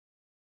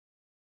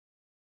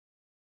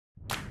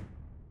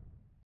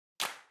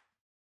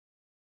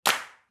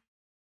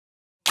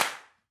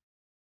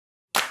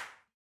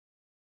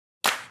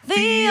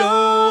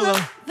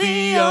Viola,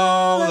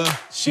 Viola,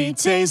 she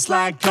tastes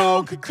like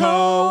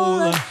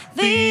Coca-Cola.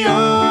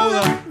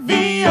 Viola,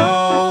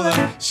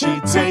 Viola, she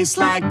tastes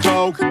like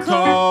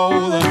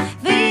Coca-Cola.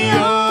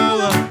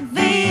 Viola,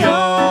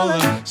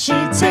 Viola, she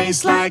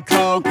tastes like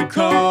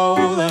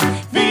Coca-Cola.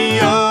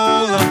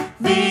 Viola,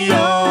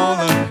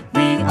 Viola,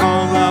 we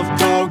all love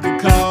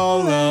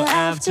Coca-Cola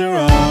after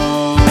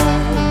all.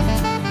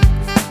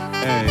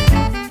 Hey,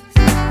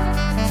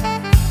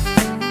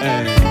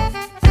 hey.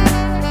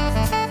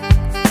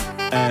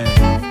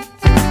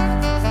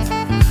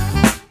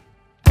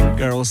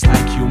 Girls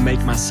like you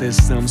make my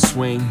system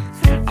swing.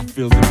 I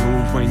feel the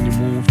groove when you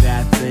move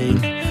that thing.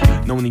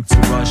 No need to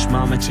rush,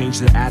 mama, change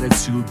the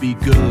attitude, be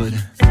good.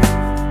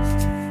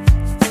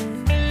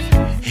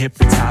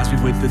 Hypnotize me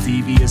with the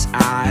devious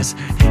eyes.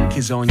 Hit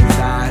kiss on your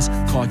thighs,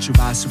 caught you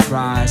by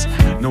surprise.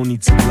 No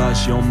need to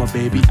blush, you're my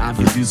baby, I'm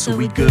your dude, so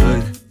we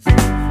good.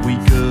 We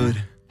good.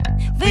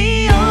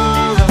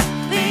 Viola,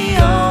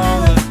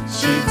 Viola,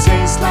 she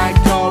tastes like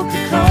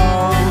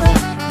Coca-Cola.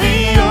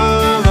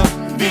 Viola,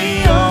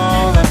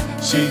 Viola,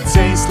 she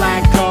tastes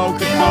like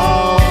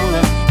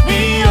Coca-Cola.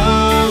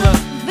 Viola,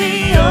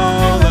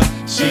 Viola,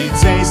 she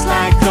tastes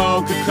like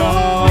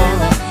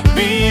Coca-Cola.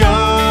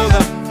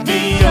 Viola,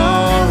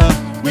 Viola,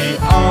 we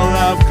all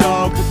love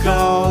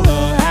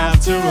Coca-Cola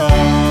after all.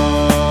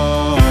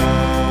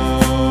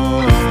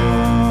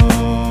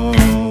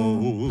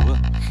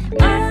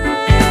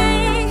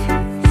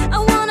 I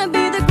wanna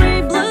be the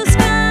great blue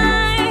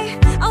sky.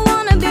 I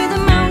wanna be the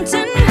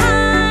mountain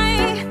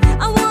high.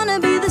 I wanna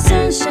be the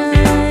sunshine.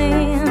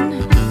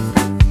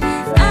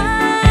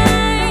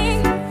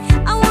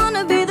 I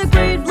wanna be the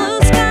great blue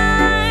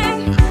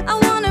sky. I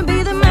wanna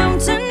be the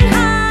mountain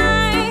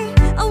high.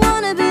 I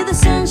wanna be the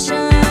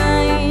sunshine.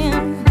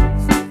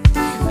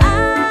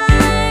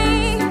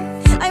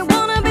 I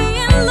wanna be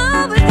in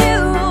love with you.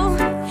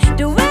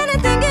 Do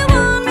anything you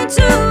want me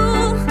to.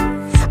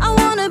 I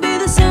wanna be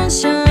the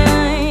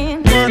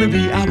sunshine.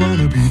 I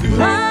wanna be the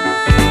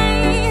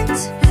Light,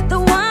 the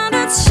one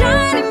that's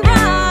shining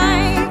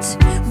bright,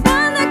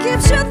 one that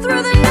keeps you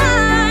through the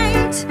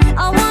night.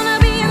 I wanna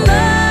be in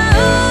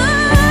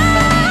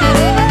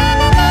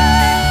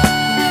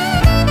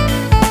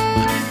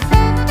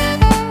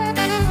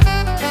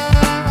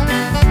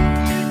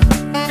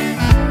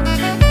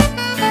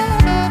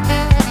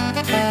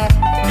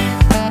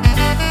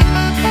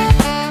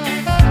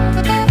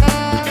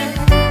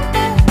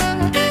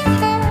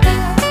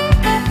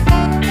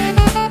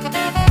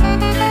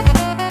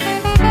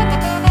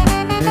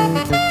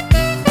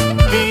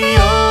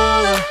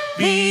Viola,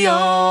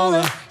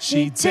 Viola,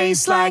 she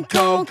tastes like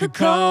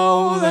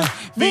Coca-Cola.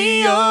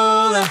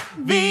 Viola,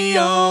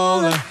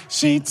 Viola,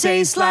 she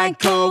tastes like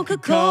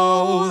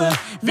Coca-Cola.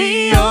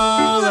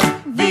 Viola,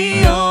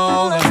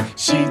 Viola,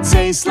 she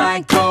tastes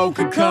like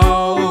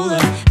Coca-Cola.